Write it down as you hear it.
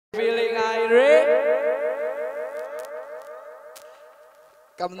Feeling irate.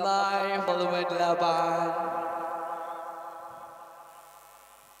 KAMBENOY volume 8.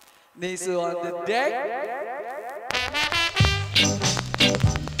 NISU on the deck.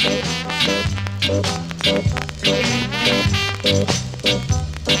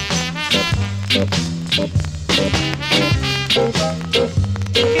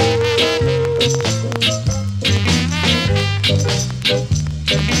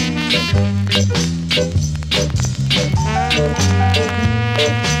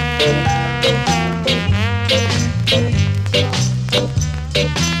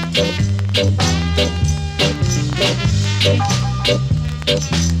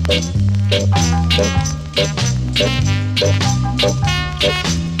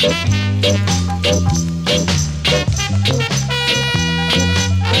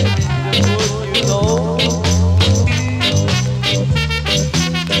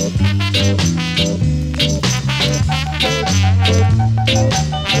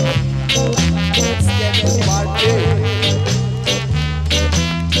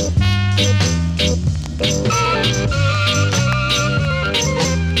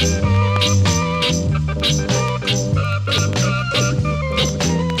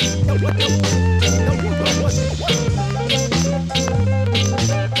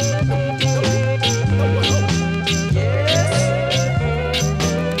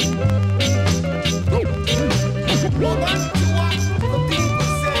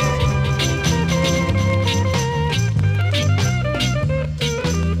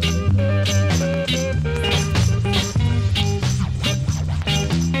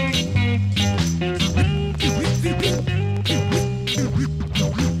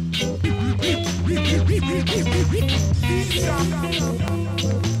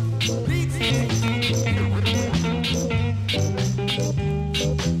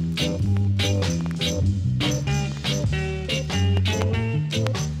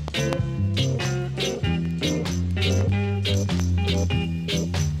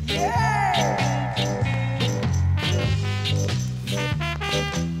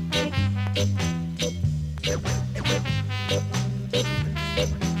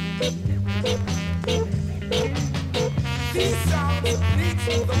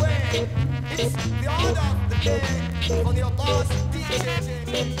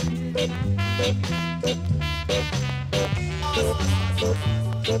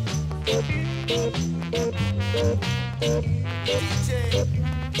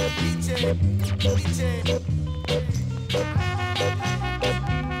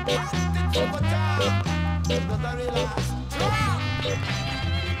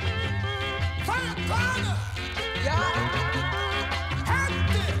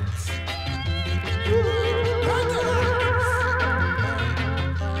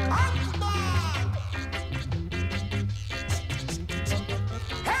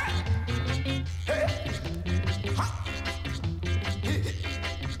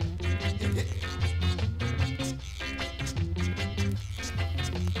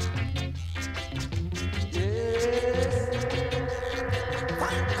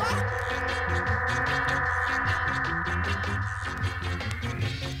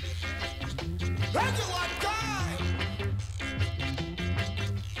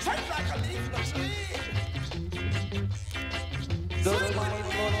 Don't mind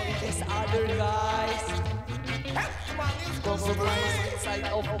what these other guys. Compromise inside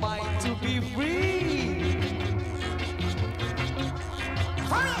of mind to be free.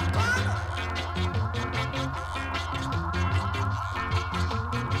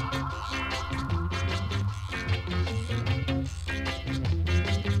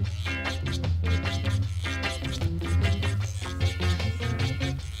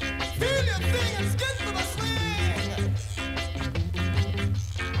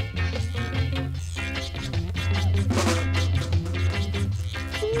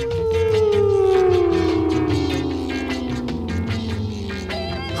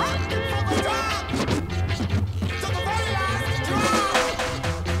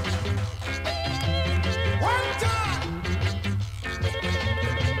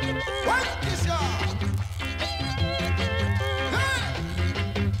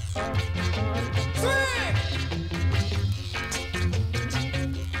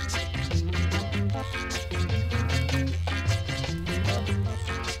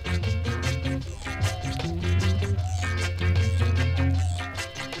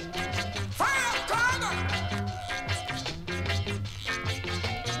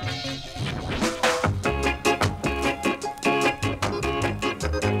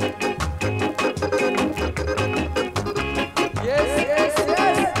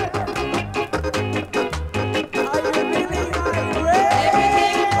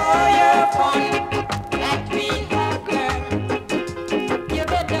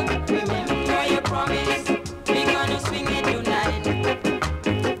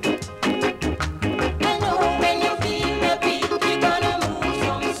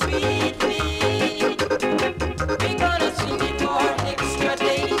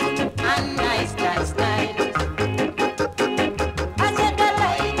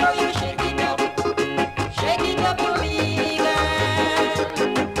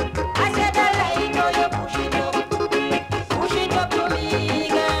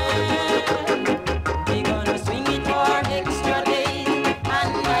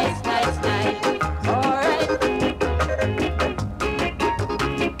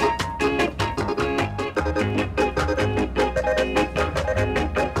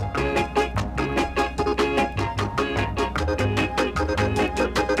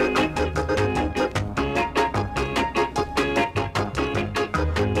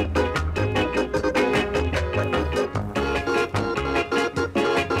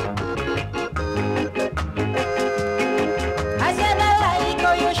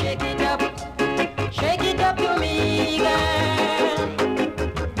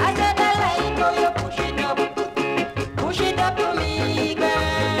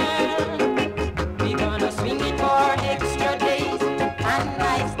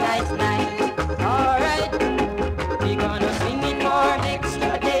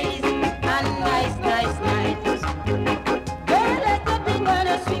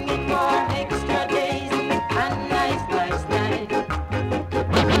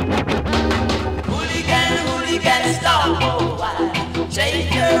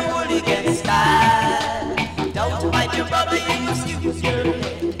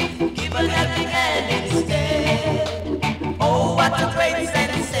 a great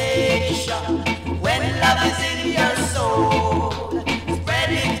sensation when love is in your soul. Spread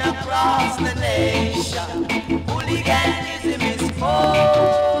it across the nation. Hooliganism is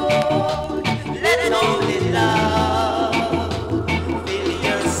cold. Let only love fill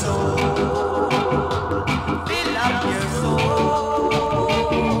your soul. Fill up your soul.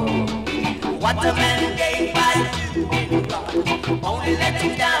 What a man gave by doing wrong, only let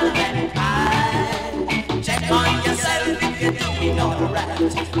him down and hide. Check on yourself if you're doing alright.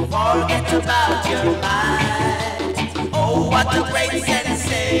 Forget about your mind. Oh, what a great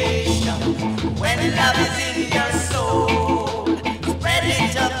sensation when love is in your soul. Spread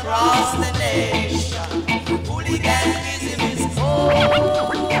it across the nation. Hooliganism is cold.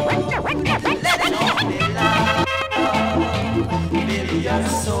 Let only love fill your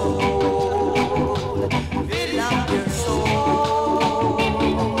soul. Fill up your soul.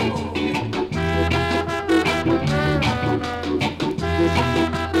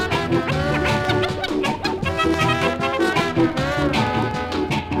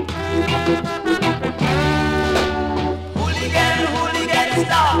 Hooligan,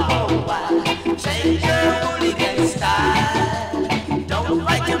 stop for a while. Change your hooligan style. Don't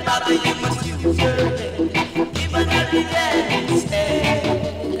fight your brother, you must use your head. Give an hooligan instead.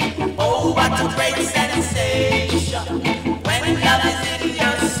 Oh, what a great sensation when love is in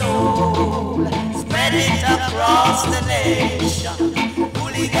your soul. Spread it across the nation.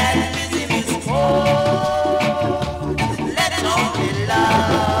 Hooliganism is cold. Let only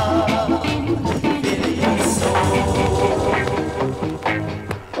love fill your soul.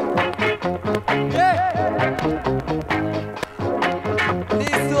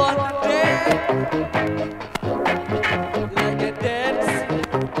 This one there. Like a dance.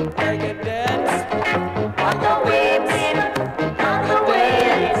 Like a dance. What a weeping and the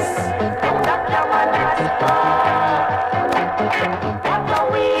wails. Don't come on us. What a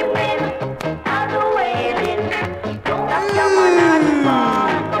weeping and the wailing. Don't come on us.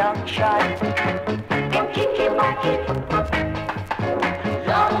 Long shot, him kicky bucket.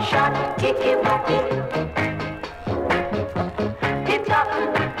 Long shot, kicky bucket. Get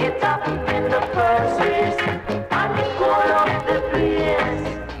up in the first race and the core of the place.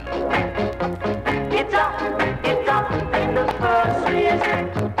 Get up in the first race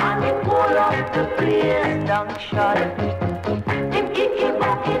and the core of the place. Long shot, him kicky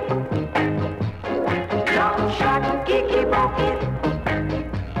bucket. Long shot, kicky bucket.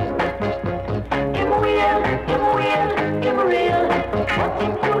 Him real, but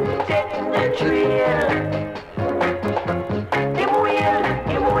him couldn't take the trail. Him real,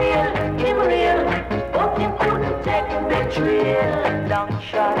 but him couldn't take the trail. Long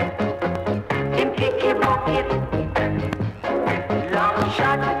shot, him kicky bucket. Long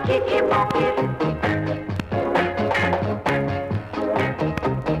shot, kicky bucket.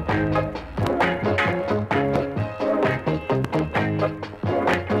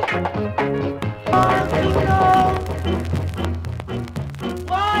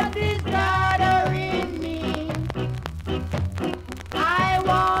 What is gathering me? I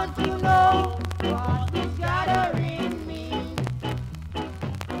want to know what is gathering me.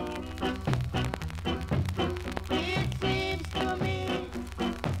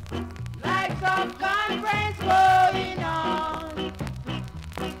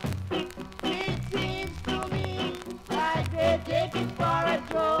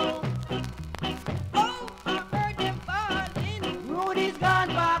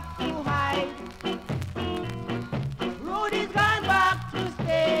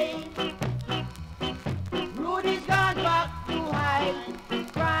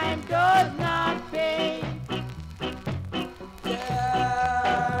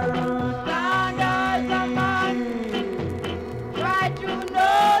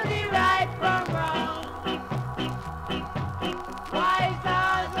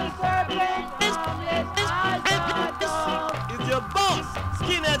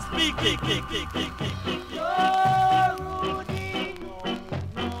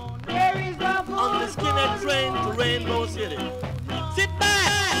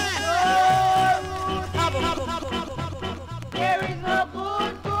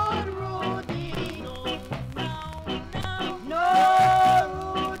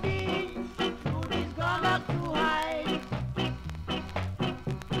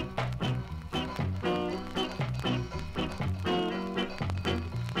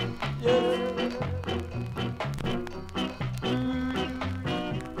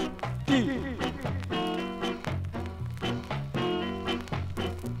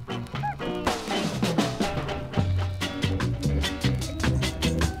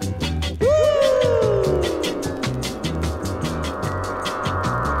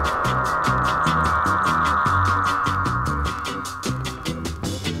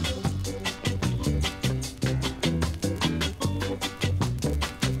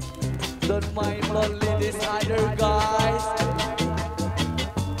 Don't mind lonely this other guys.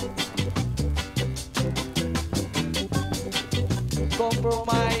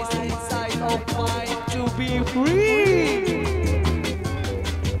 Compromise inside of mind to be free.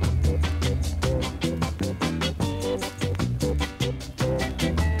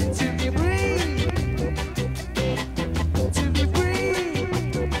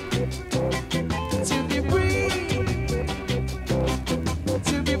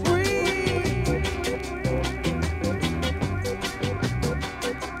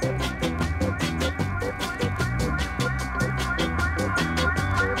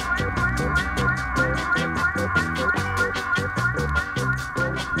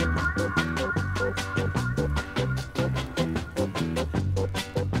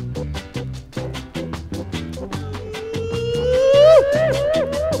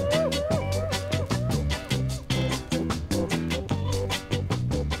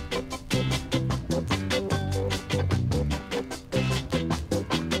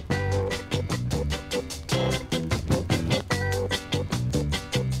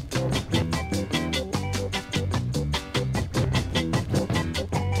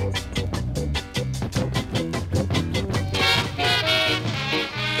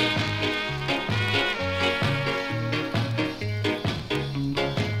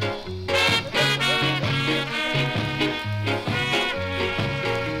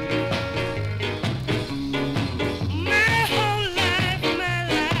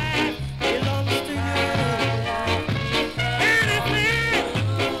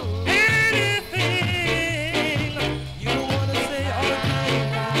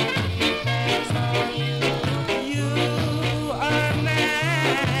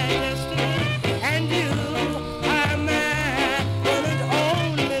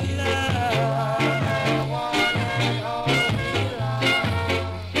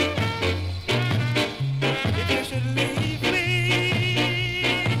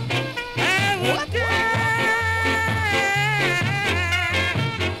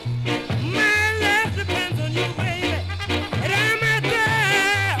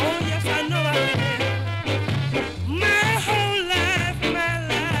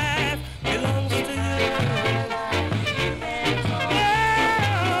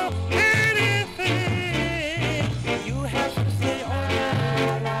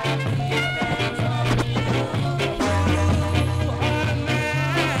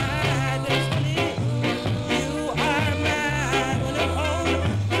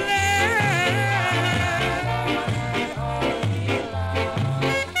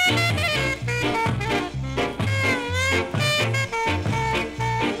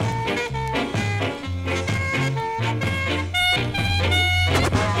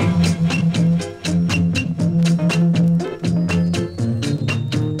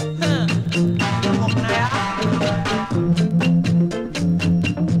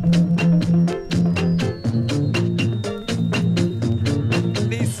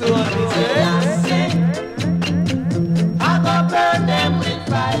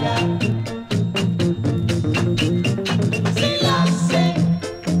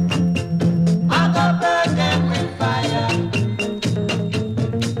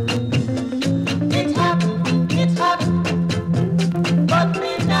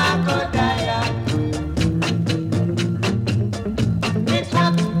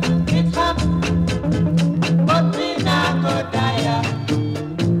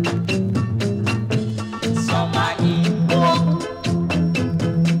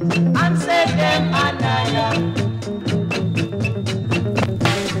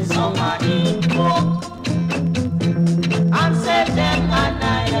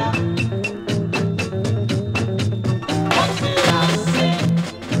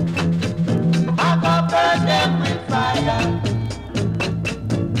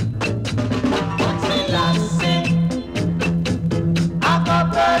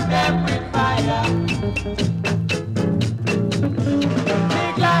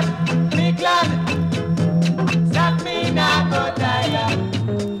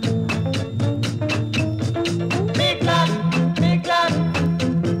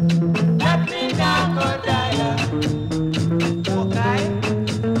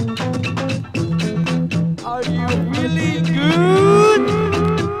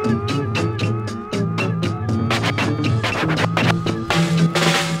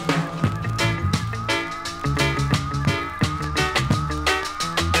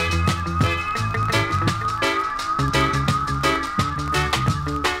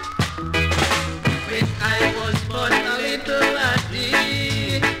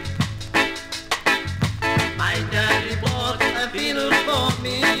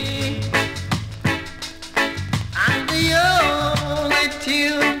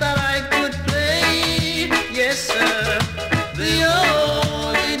 tune that I could play. Yes, sir. The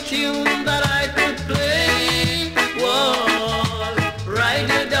only tune that I could play was Ride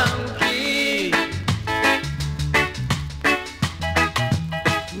a Donkey.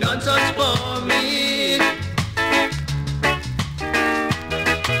 None such for me.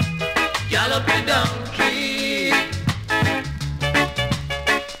 Gallop a donkey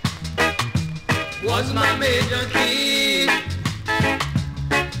was my major key.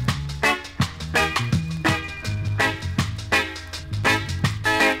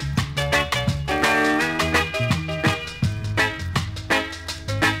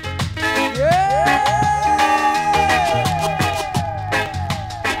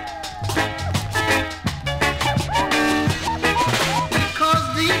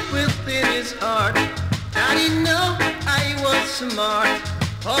 Because deep within his heart, I didn't know I was smart.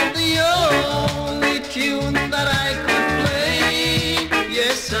 Of the only tune that I could play,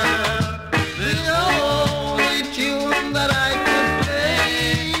 yes sir. The only tune that I could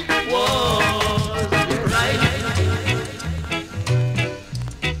play was right.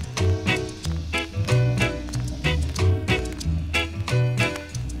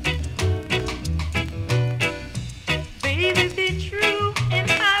 Baby, be true, and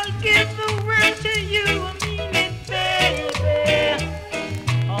I'll give the word to you. I mean it, baby.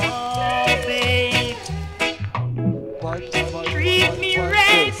 Oh, babe. Treat me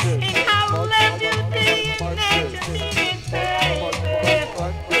right, and I'll love you day and night. I mean it, baby.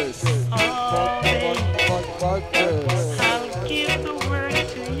 Oh, babe. I'll give the word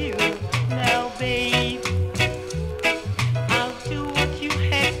to you now, babe. I'll do what you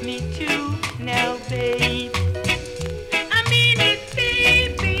ask me to now, babe. I mean it,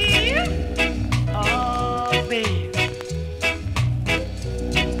 baby. Oh, babe.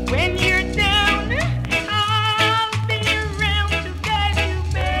 When you're down, I'll be around to guide you,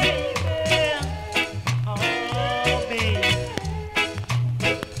 baby. Oh, babe.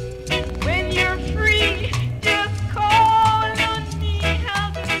 When you're free, just call on me.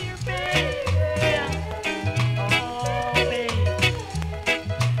 I'll be your baby. Oh, babe.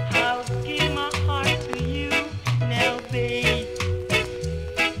 I'll give my heart to you now, babe.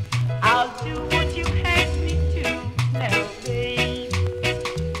 I'll do what you ask me to now, babe.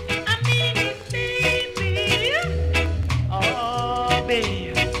 I mean it, baby. Oh,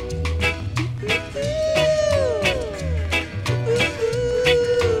 babe.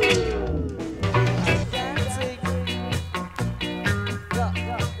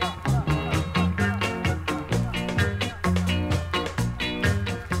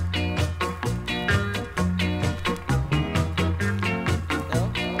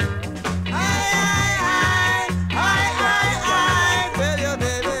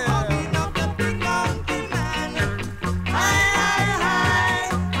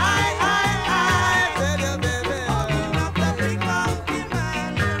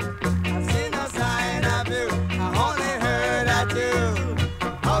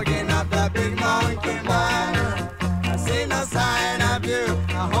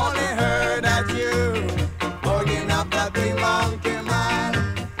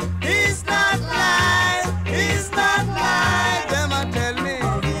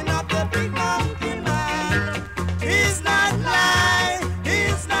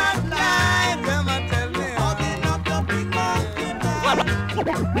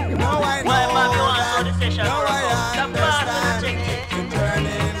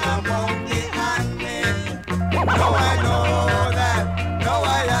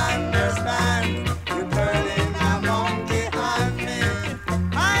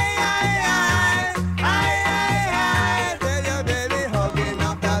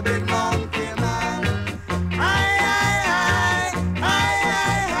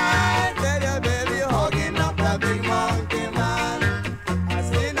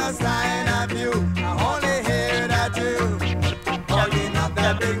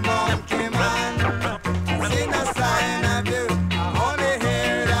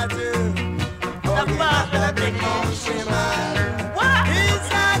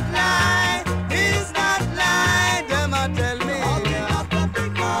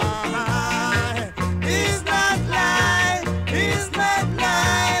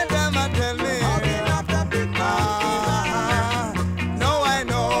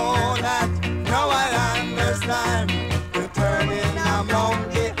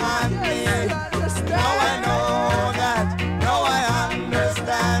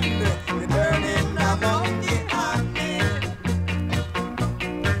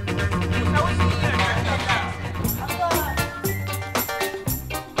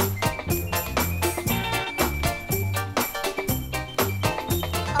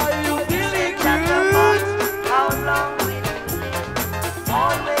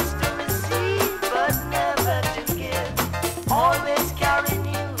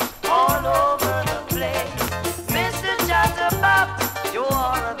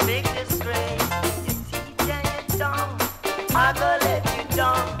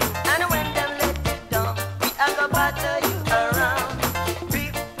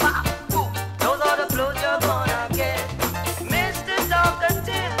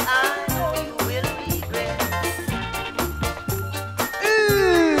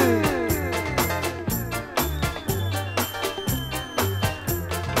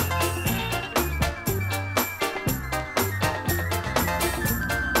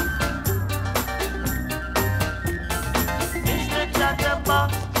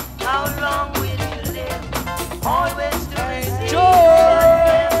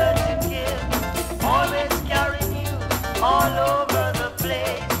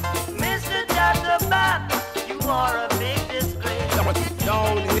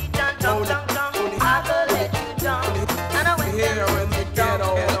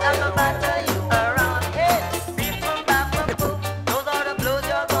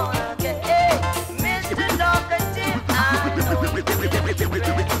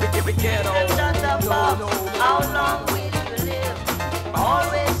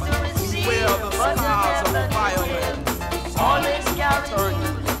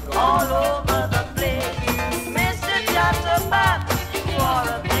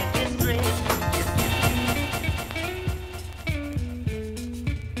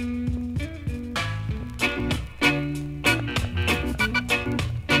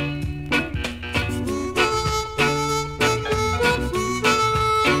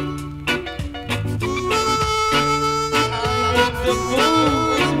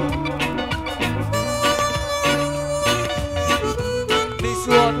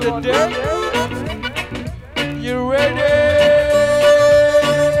 So today, you ready?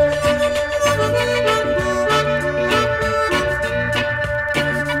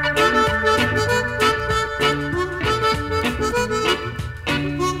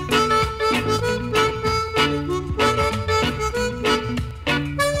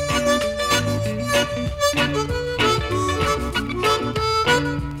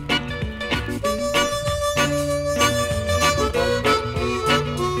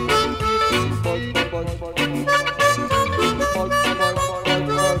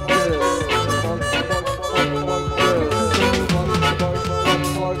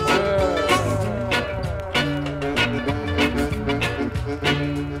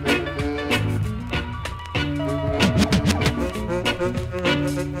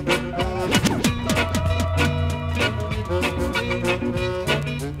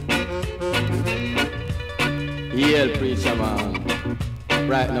 Yeah, preacher man.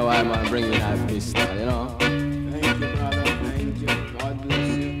 Right now I'm bringing that pistol, you know. Thank you, brother. Thank you. God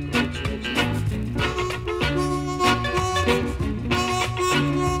bless you. Good church, man.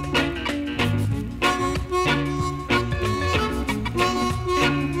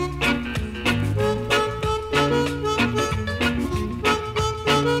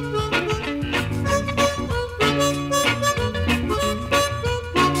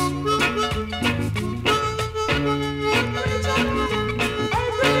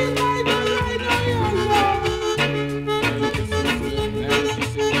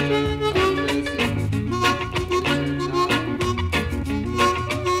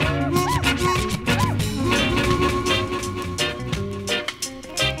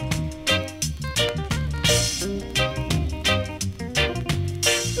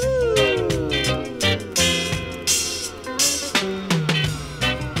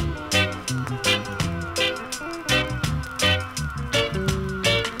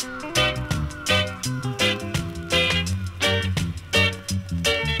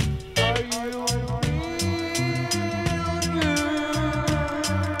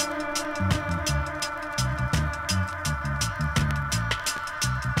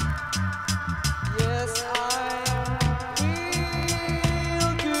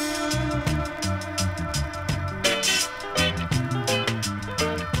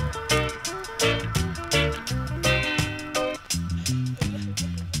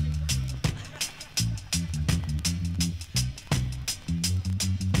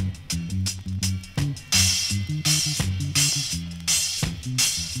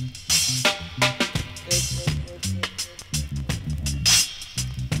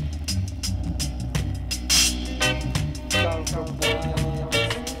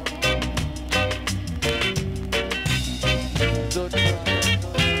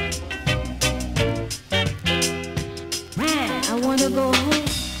 I wanna go home.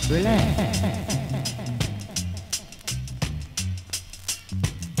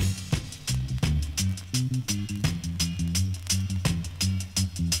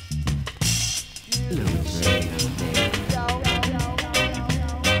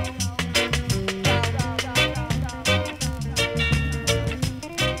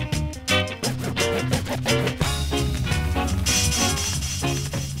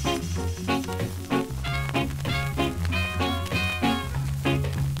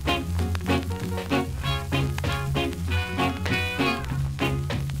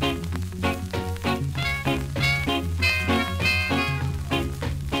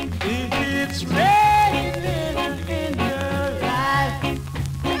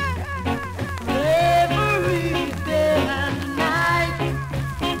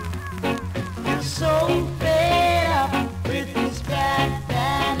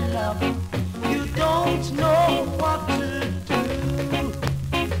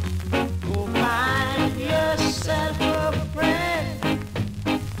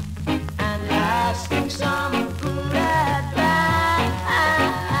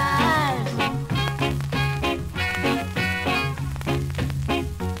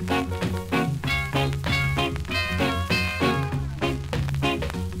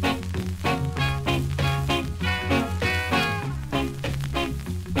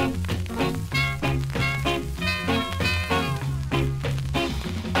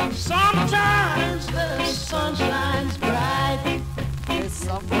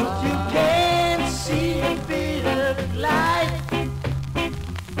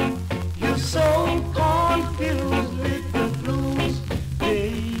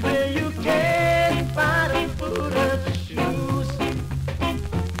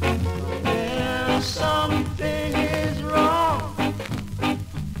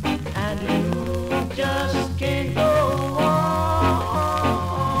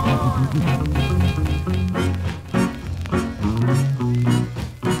 Girl,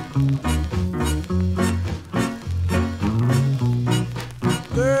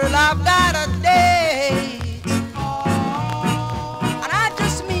 I've got a date, and I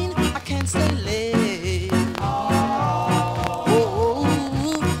just mean I can't stay late. Oh,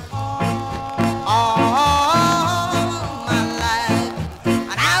 all my life,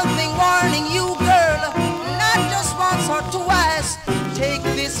 and I've been warning you, girl, not just once or twice. Take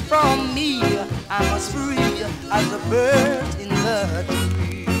this from me, I'm as free as a bird in the tree.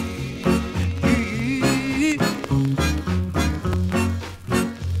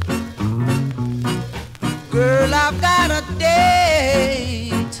 Girl, I've got a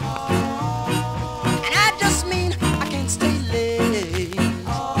date, and I just mean I can't stay late.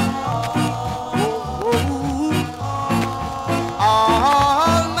 Oh,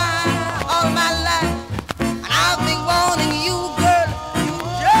 all my life, and I've been warning you, girl, you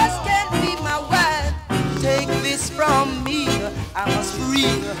just can't be my wife. Take this from me, I'm as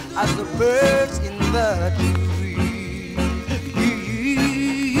free as the birds in the tree.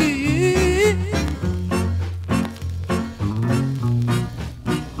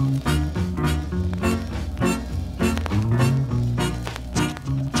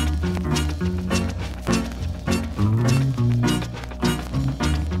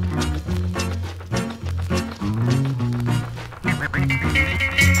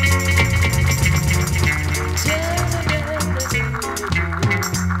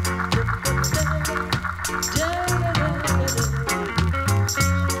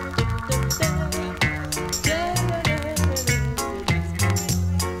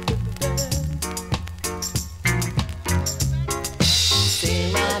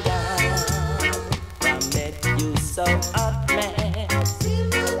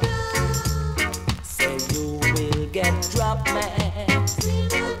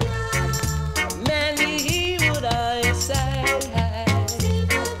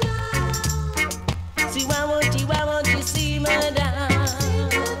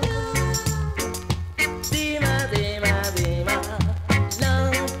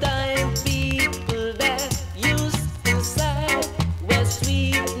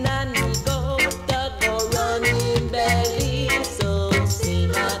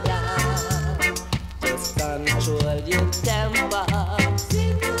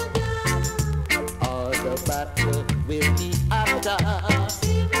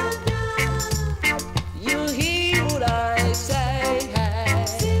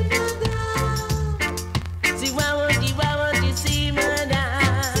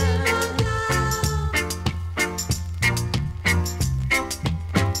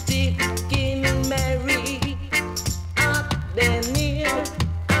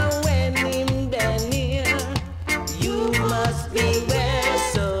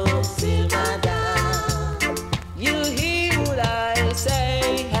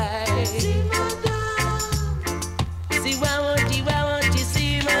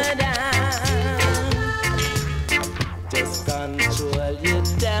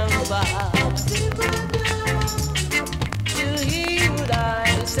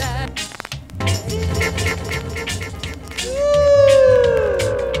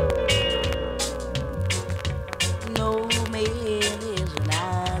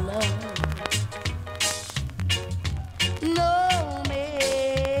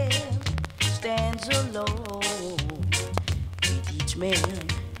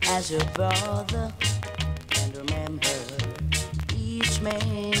 Your brother, and remember each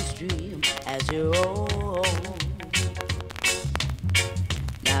man's dream as your own.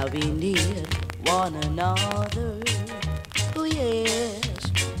 Now we need one another, oh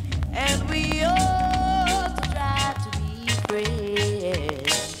yes, and we ought to try to be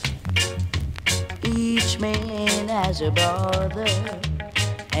friends. Each man has a brother,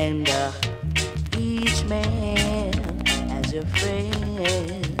 and each man has a friend.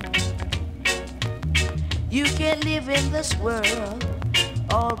 You can't live in this world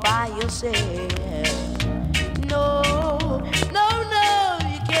all by yourself. No, no, no,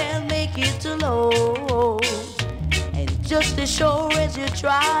 you can't make it alone. And just as sure as you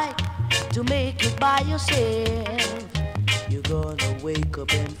try to make it by yourself, you're gonna wake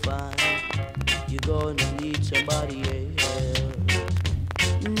up and find you're gonna need somebody else.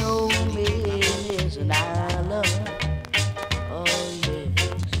 No man is an island. Oh yes.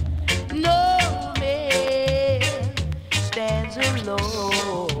 No stands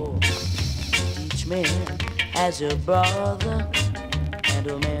alone. Each man has a brother, and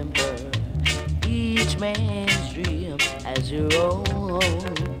remember, each man's dream has your own.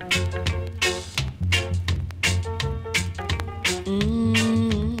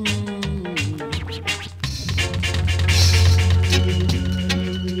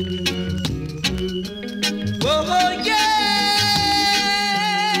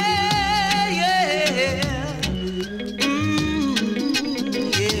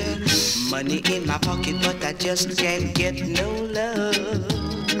 Money in my pocket, but I just can't get no love.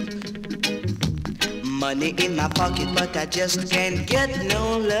 Money in my pocket, but I just can't get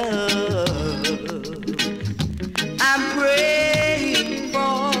no love. I'm praying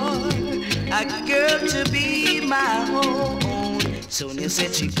for a girl to be my own. Sonia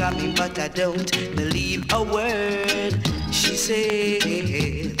said she coming, but I don't believe a word she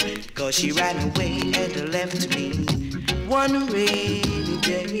said, 'cause she ran away and left me one rainy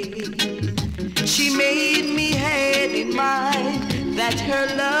day. She made me had in mind that her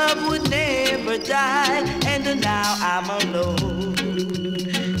love would never die, and now I'm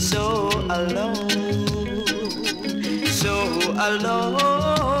alone, so alone, so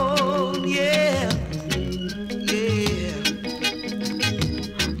alone, yeah, yeah.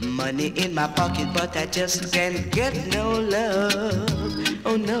 Money in my pocket, but I just can't get no love,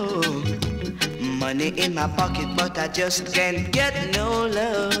 oh no. Money in my pocket, but I just can't get no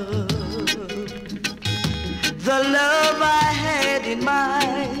love. The love I had in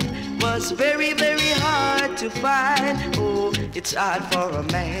mind was very, very hard to find. Oh, it's hard for a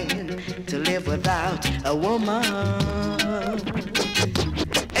man to live without a woman.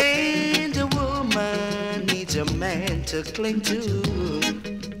 And a woman needs a man to cling to.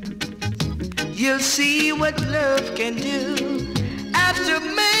 You'll see what love can do after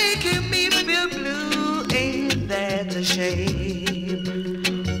making me feel blue. Ain't that a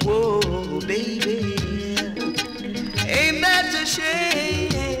shame? Whoa, baby. Ain't that a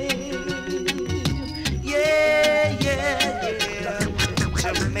shame? Yeah, yeah,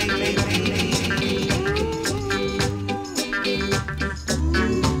 yeah. To make me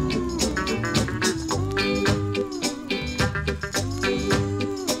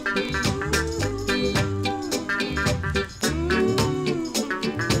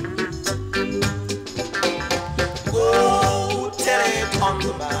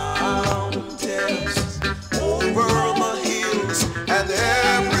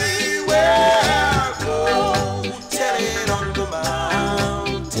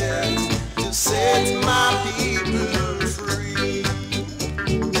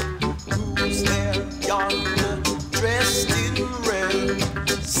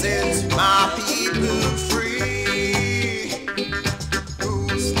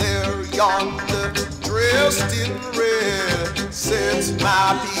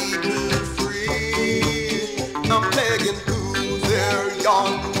my people free. I'm begging who's there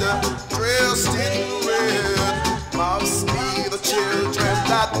yonder, dressed in red. Must be the children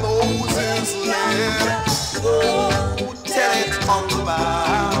that Moses led. Oh, tell it on the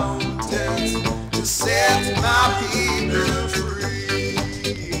mountains to set my people free.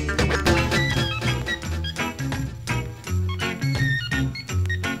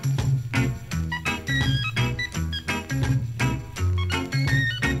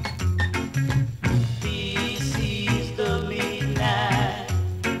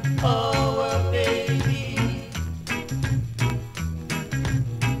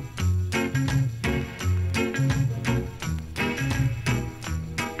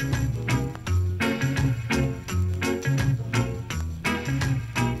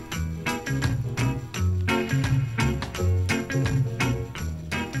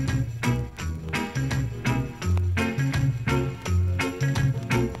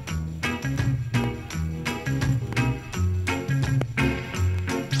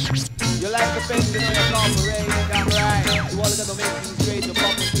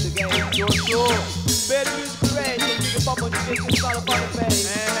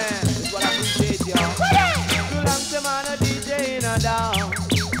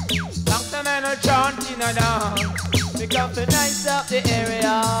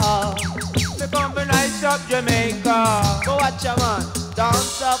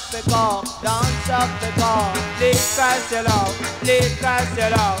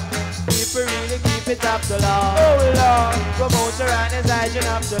 People really keep it up to love. Oh Lord, promoter and his agent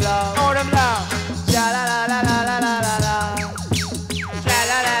up to love. Oh them love. Sha la la la la la la la la. Sha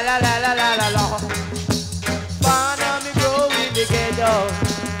la la la la la la la la. Found on me grow in the ghetto.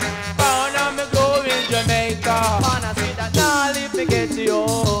 Found on me grow in Jamaica. And I see that now leave me get to you.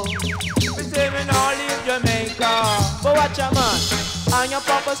 Me say me now leave Jamaica. But watch a man, and your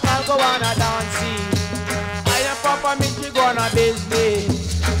papa smile go on a dancing. And your papa meet you go on a business.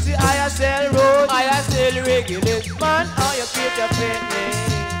 See I sell road, I sell regulate. Man, how you keep your fitness?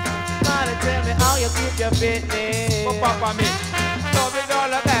 Man, tell me how you keep your fitness. Oh papa me, love it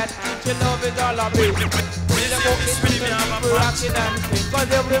all of that. Teach you love it all of it. See the book is people rocking and sing.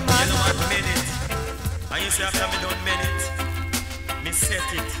 Cause every man you know what minute. And you say after me done minute, me set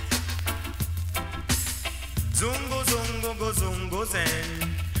it. Zungo zungo go zungo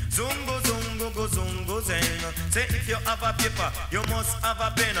zen. Zungo zungo go zungo zeng. Say if you have a paper, you must have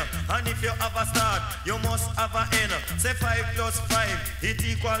a pen. And if you have a start, you must have a end. Say 5 plus 5, it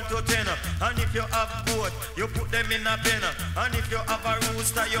equal to 10. And if you have both, you put them in a pen. And if you have a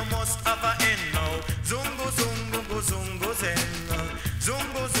rooster, you must have a hen. Now, zungo zungo go zungo zeng.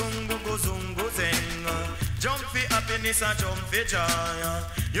 Zungo zungo go zungo zeng. Jump for happiness and jump for joy.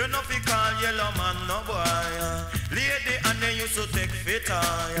 You know fi call yellow man no boy. Lady and they used to take fit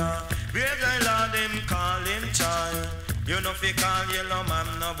tire. Brave guy lord him call him child. You know fi call yellow man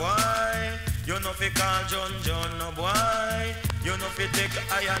no boy. You know fi call John no boy. You know fi take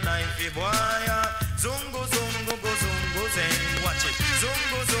iron knife boy. Zungo zungo go zungo zeng. Watch it.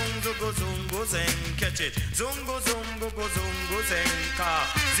 Zungo zungo go zungo zeng. Catch it. Zungo zungo go zungo zeng. Car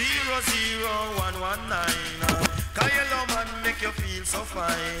 00119. Cause yellow man make you feel so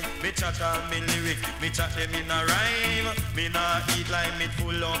fine. Me chat all me lyric, me chat them in a rhyme. Me nah eat like me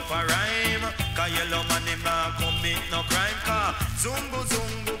full up a rhyme. Cause yellow man him nah commit no crime. Cause zungo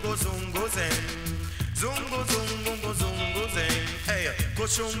zungo go zungo zeng. Zungo zungo go zungo zeng. Hey,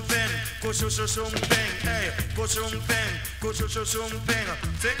 kushum pen, kushushum pen. Hey, kushum pen, kushushum pen.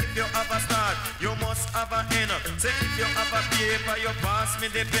 Say if you have a start, you must have a end. Say if you have a paper, you pass me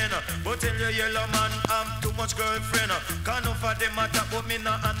the pen. But tell your yellow man I'm too much girlfriend. Can't know for them matter, but me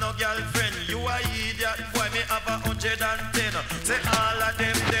not have no girlfriend. You a idiot, boy me have 110. Say all of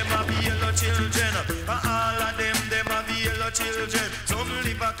them a be yellow children. All of them a be yellow children. Some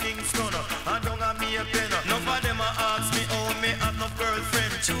live a Kingston, and don't have me a pen. None of them a ask me, oh me have no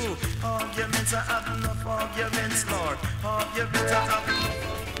girlfriend. True, arguments I have enough arguments, Lord. Arguments I have enough.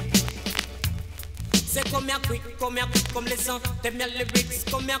 Say come here quick, come listen. Them your lyrics,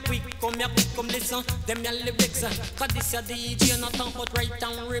 come here quick, come listen. Them your lyrics, cause this your DJ not talk but right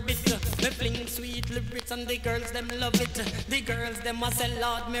down ribbit. Me fling sweet lyrics and the girls them love it. The girls them a say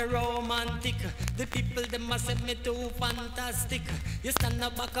Lord me romantic. The people them a say me too fantastic. You stand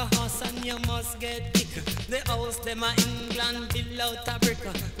up back a horse and you must get thick. The house them a England build out a brick.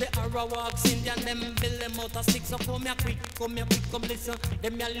 The Arawaks Indian them build them out a stick. So come here quick, come listen.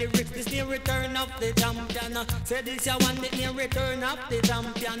 Them your lyrics, this the return of the champion. Say this ya one the near return of the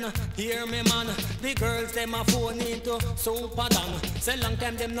champion. Hear me man, the girls them a phone into super done. Say long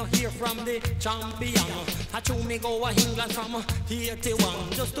time them no hear from the champion. I chew me go a England from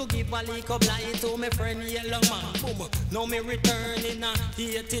 81. Just to give a leak of light to my friend Yellow Man. Boom, now me return in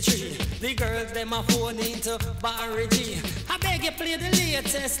 83. The girls them a phone into Barry G. I beg you play the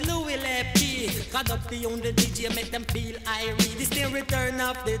latest Louis LP. Cause up the only DJ make them feel irie. This the return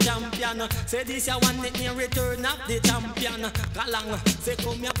of the champion. Say this ya one the return of the champion. Galang, say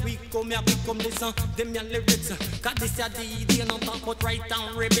come here quick, come listen. Them your lyrics. Cause this ya DJ no talk but right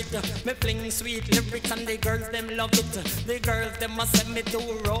down ribbit. Me fling sweet lyrics and the girls them love it. The girls them a say me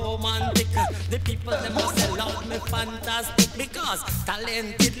too romantic. The people them a say love me fantastic. Because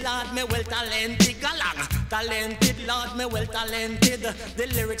talented lord me well talented. Galang, talented lord me well talented. The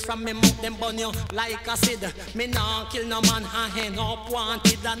lyrics from me mouth them burn you like acid. Me nah kill no man and hang up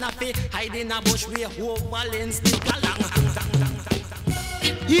wanted. And a fi hide in a bush we hope balance stick along.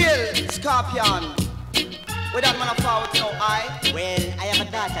 Heal, Scorpion. With that man of power to know I. Well, I have a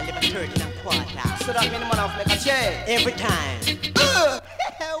daughter live a 13 and quarter. So that means man of make a chair. Every time.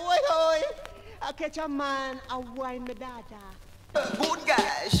 Oi. I catch a man, I wine my daughter. Good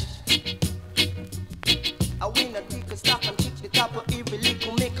guys. I win a tick a stock and kick the top of every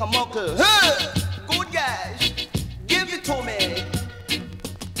little make a muckle. Good guys. Give it to me.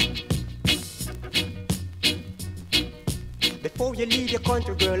 Before you leave your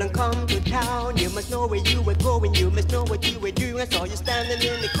country, girl, and come to town, you must know where you were going, you must know what you were doing. I saw you standing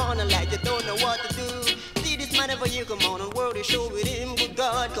in the corner like you don't know what to do. See this man over here, come on and world show with him. Good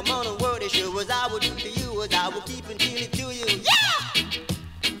God, come on and world show as I will do to you, as I will keep until it to you. Yeah!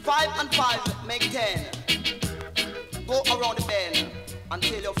 5 and 5 make 10. Go around the bend and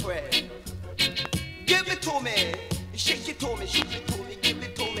tell your friend. Give it to me. Shake it to me, shake it to me, give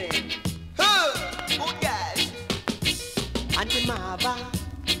it to me. Good guys. Auntie Mava,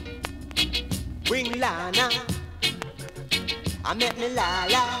 bring Lana. I met me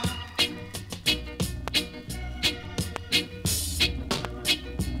Lala.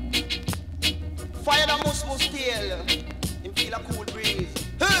 Fire the must tail. And feel a cool breeze.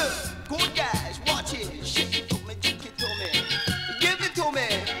 Good guys, watch it. Shake it to me, shake it to me. Give it to me,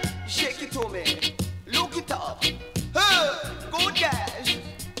 shake it to me. Look it up. Good guys.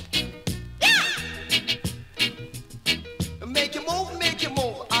 Yeah. Make you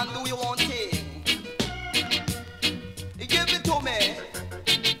move, and do your own thing. Give it to me,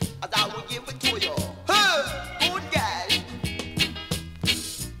 as I will give it to you. Good guys.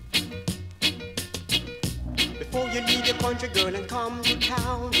 country girl and come to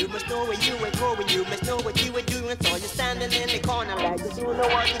town. You must know where you were going, you must know what you were doing. Saw you standing in the corner like you don't know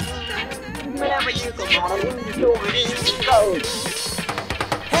what to do. Whenever you come on, you know it is to go.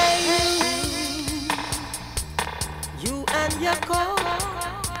 Hey, you and your coat.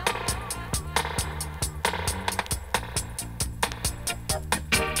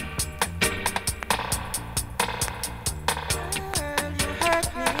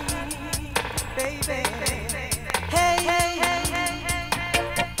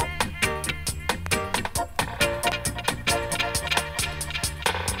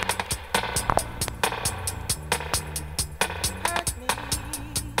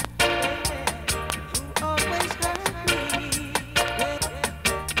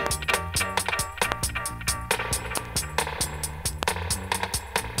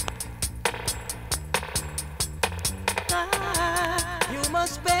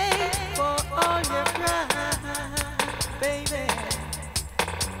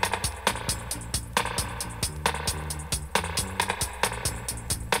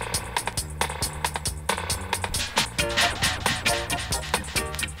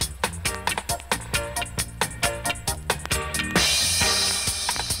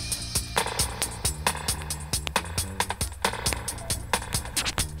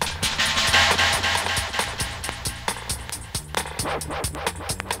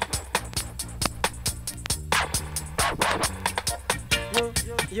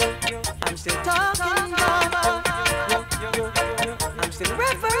 I'm still talking about I'm still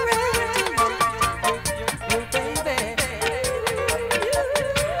referring to you, baby.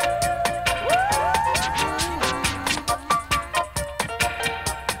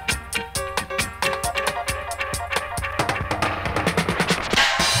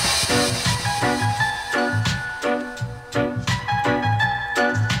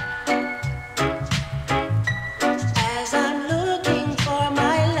 As I'm looking for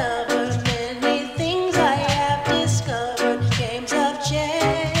my lover, many things I have discovered. Games of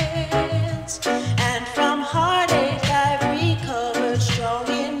chance, and from heartache I've recovered. Strong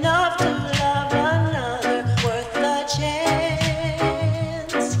enough to love another, worth the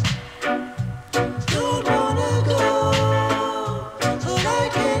chance. Don't wanna go, but I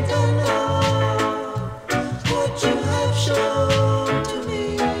can't deny what you have shown to me.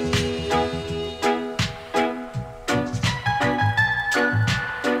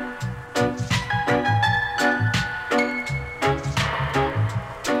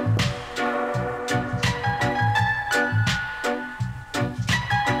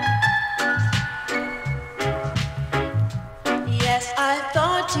 Yes, I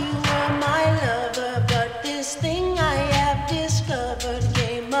thought you were my lover, but this thing I have discovered,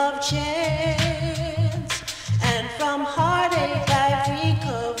 game of chance, and from heartache I've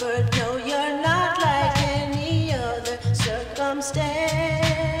recovered. No, you're not like any other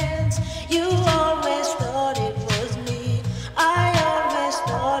circumstance. You always thought it was me, I always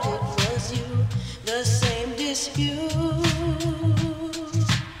thought it was you. The same dispute.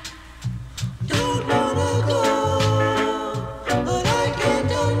 Don't wanna go, but I can't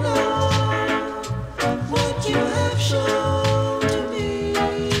deny what you have shown to me.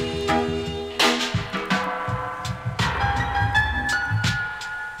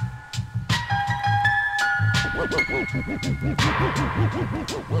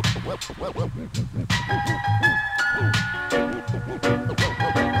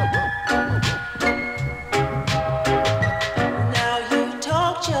 Now you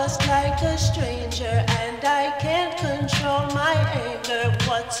talk just like a stranger, and I can't control my anger.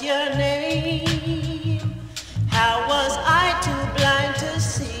 What's your name? How was I too blind to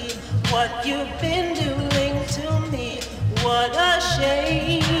see what you've been doing to me? What a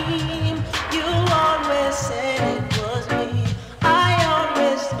shame. You always said it was me, I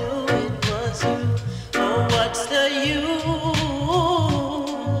always knew it was you. Oh, what's the use?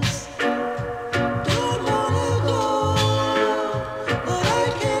 Don't wanna go, but I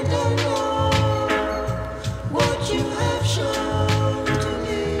can't deny what you have shown to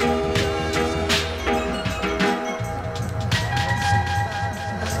me.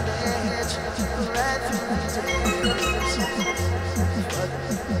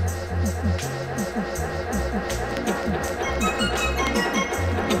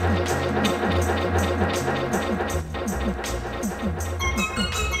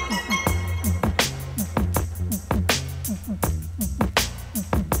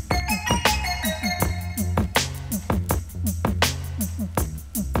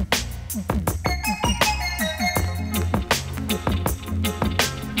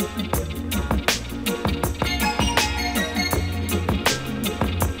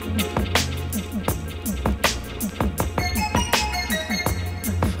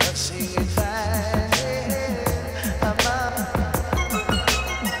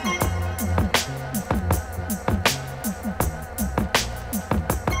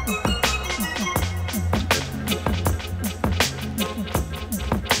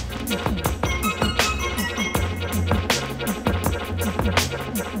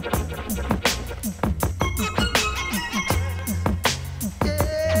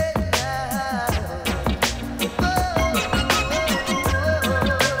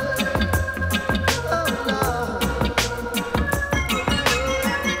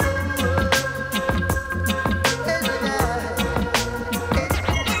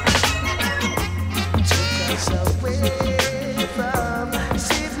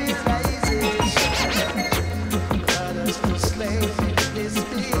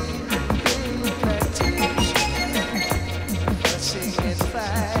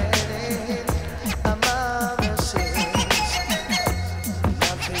 fighting among ourselves.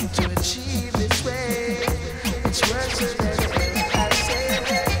 Nothing to achieve this way. It's worse than I said.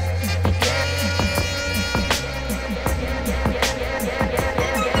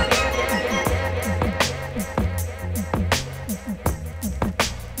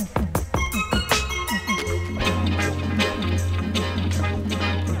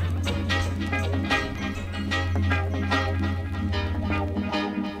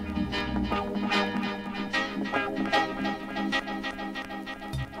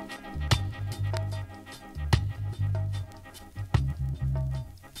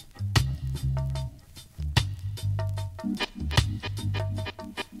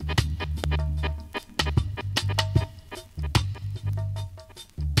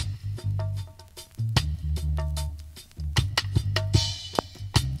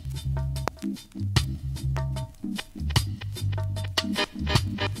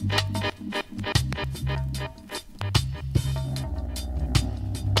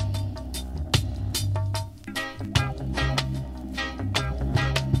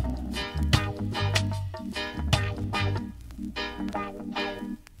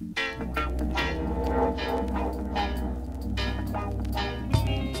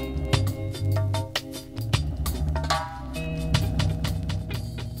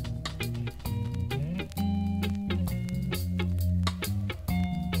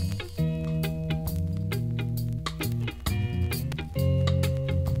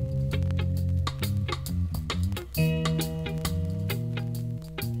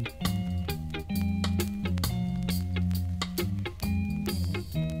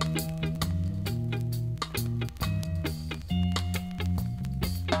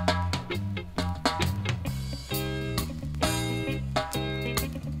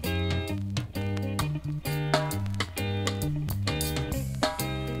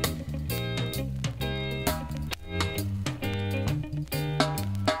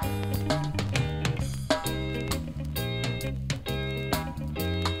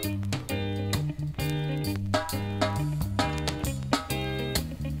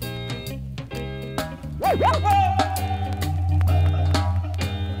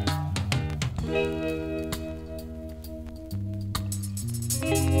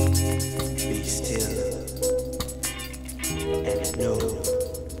 Be still and know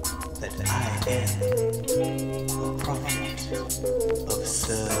that I am a prophet of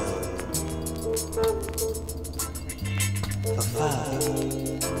soul. The Father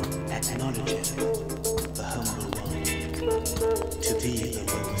acknowledgeth the humble one to be the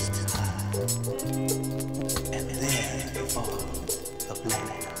most high, and there falls the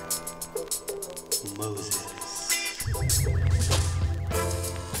black Moses.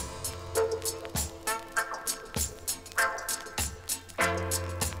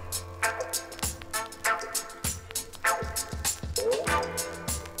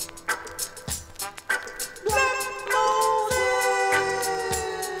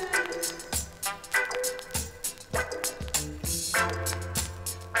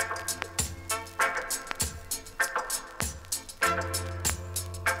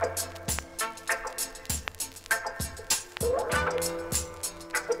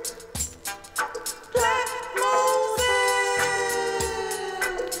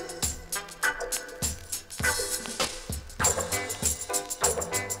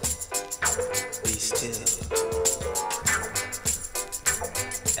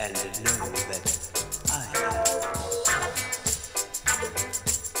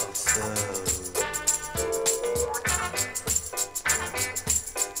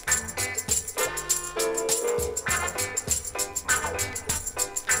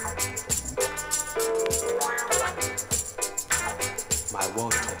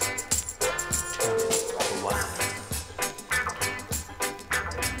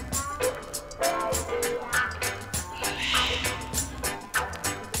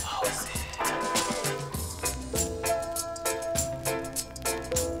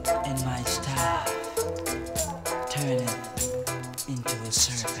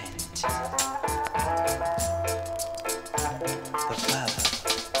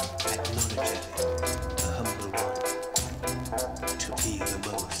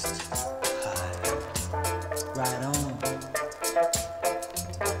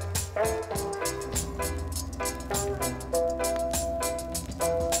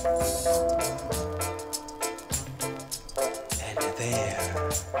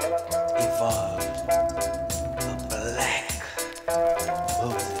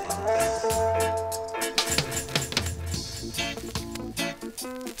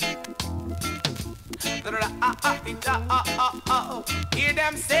 Here hear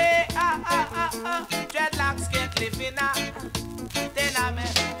them say, dreadlocks can't live in a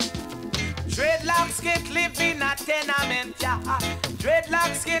tenement. Dreadlocks can't live in a tenement, yeah.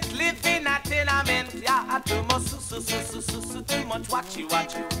 Dreadlocks can't live in a tenement, yeah. Too much too much watchy.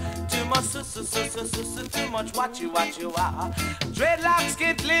 Too much too much watchy. Dreadlocks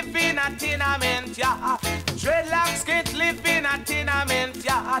can't live in a tenement, yeah. Dreadlocks can't live in a tenement,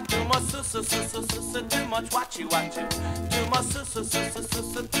 yeah. Too much too much watchy. Too much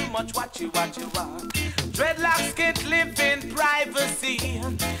too much watchy. Dreadlocks can't live in privacy.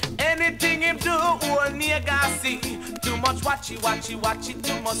 Anything him do, all nigga see. Too much watchy.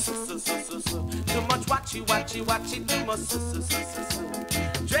 Too much too much watchy. Too much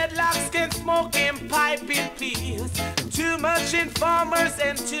Dreadlocks can smoke and pipe in peace. Too much informers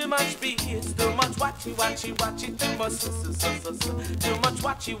and too much bees. Too much watchy. Too much too much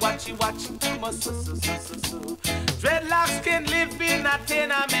watchy. Too much Dreadlocks can live in a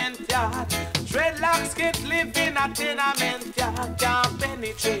tenement yard. Dreadlocks can't live in a tenement yard. Can't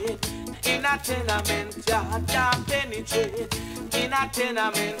penetrate in a tenement yard. Can't penetrate in a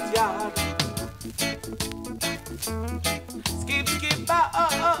tenement yard. Skip,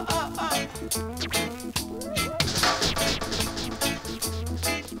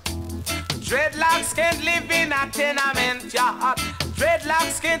 Dreadlocks can't live in a tenement yard.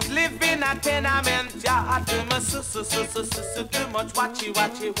 Dreadlocks can't live in a tenement yard. Too much too much watchy.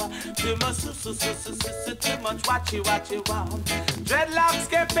 Too much too much watchy. Dreadlocks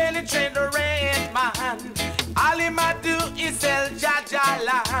can penetrate the rain, man. All him a do is sell Jaja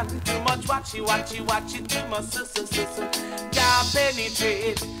land. Too much watchy. Too much can't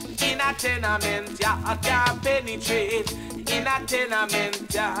penetrate in a tenement yard. Can't penetrate in a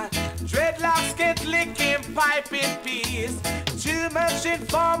tenement yard. Dreadlocks can't lick him pipe in peace. Too much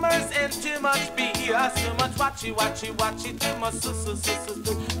informers and too much BS. Too much watchy. Too much too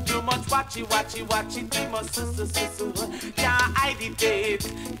much watchy. Too much can't agitate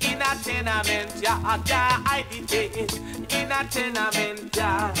in a tenement yard. Can't agitate in a tenement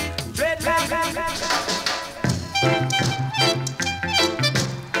yard. Dreadlocks.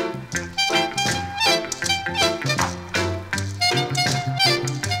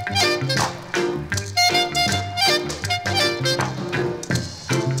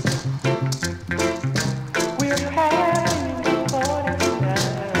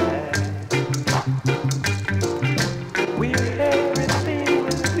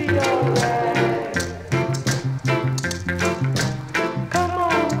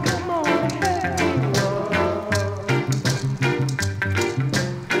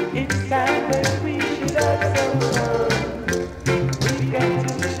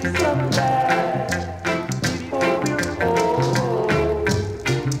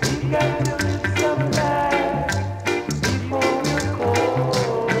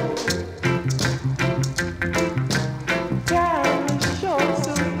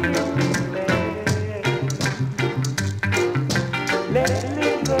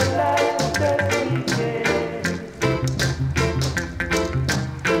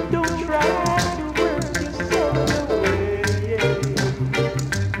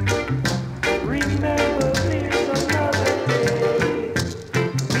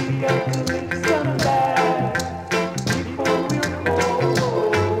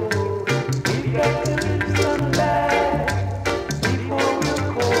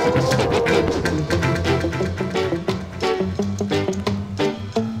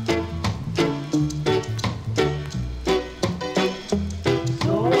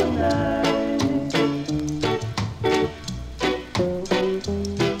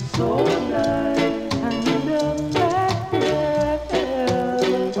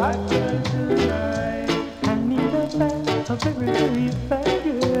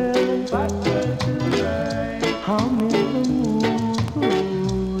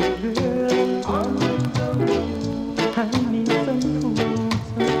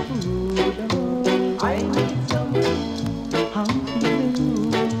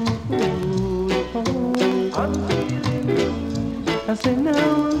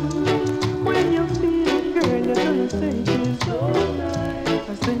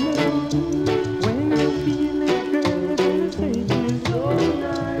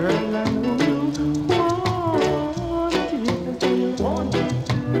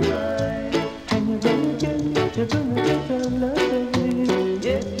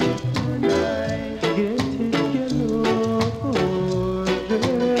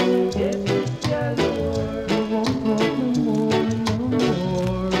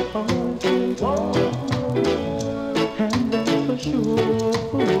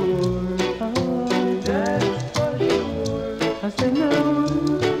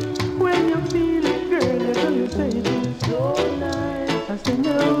 When you feel it, girl, you're gonna say it is so nice. I say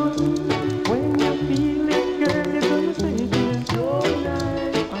no. When you feel it, girl, you're gonna say it is so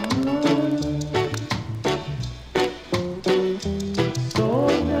nice. So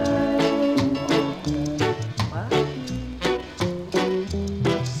nice.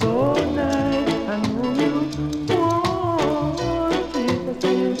 So nice. I know you want it. I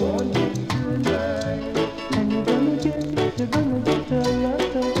say you want it tonight. And you're gonna get a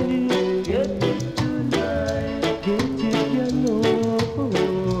lot of it. Get it tonight. Get it, you know,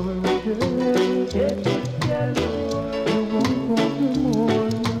 girl. Get it, you know. You won't want no more,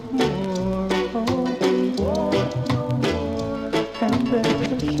 no more. Oh, you want no more. And that's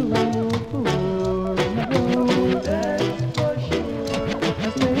for sure. No, that's for sure. I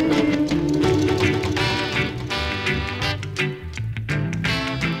say.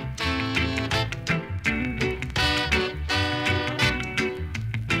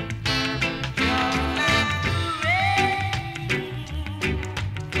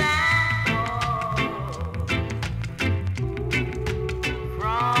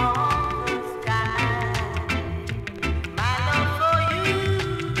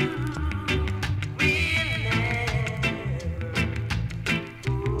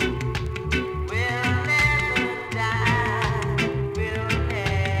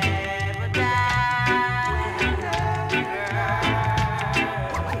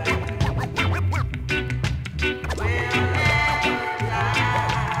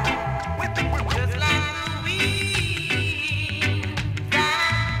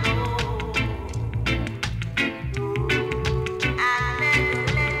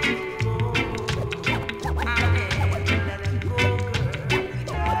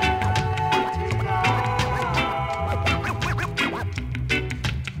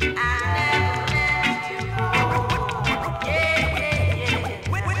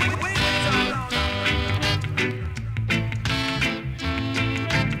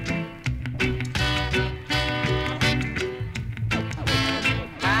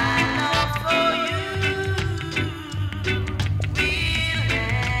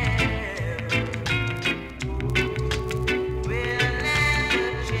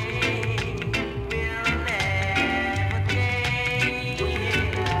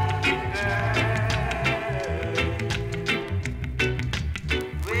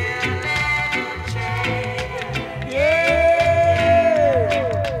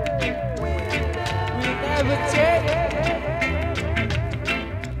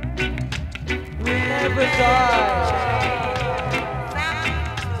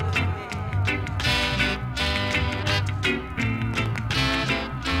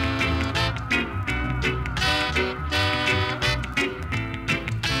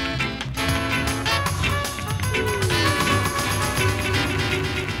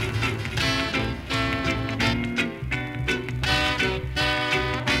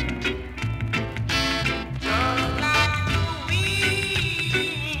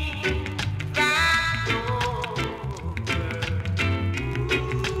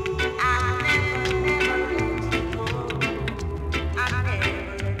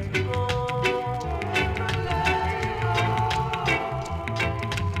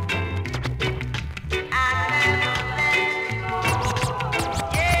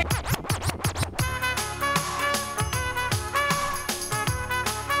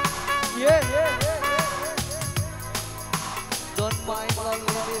 Don't mind loving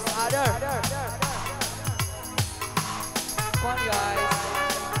each other. Come on, guys.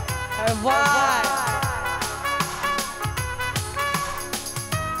 Have fun.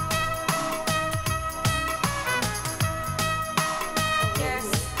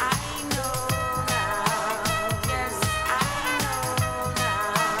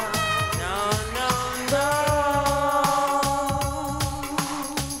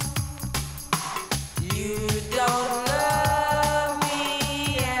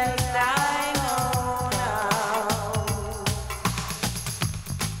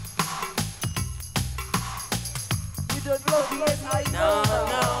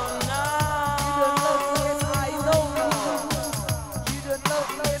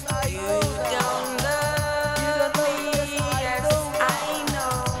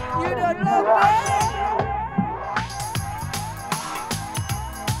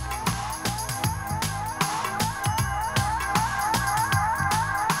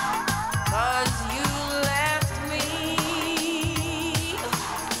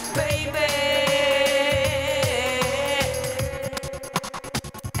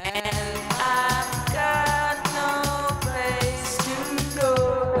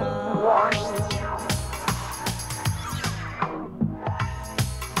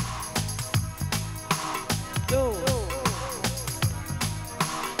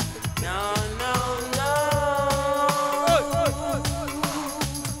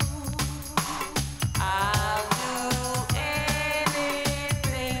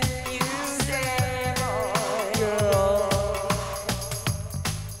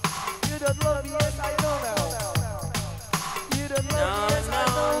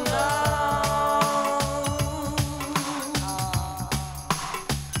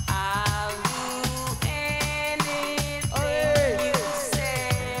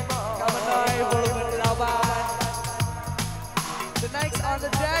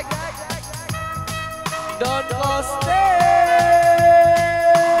 Don't go stay.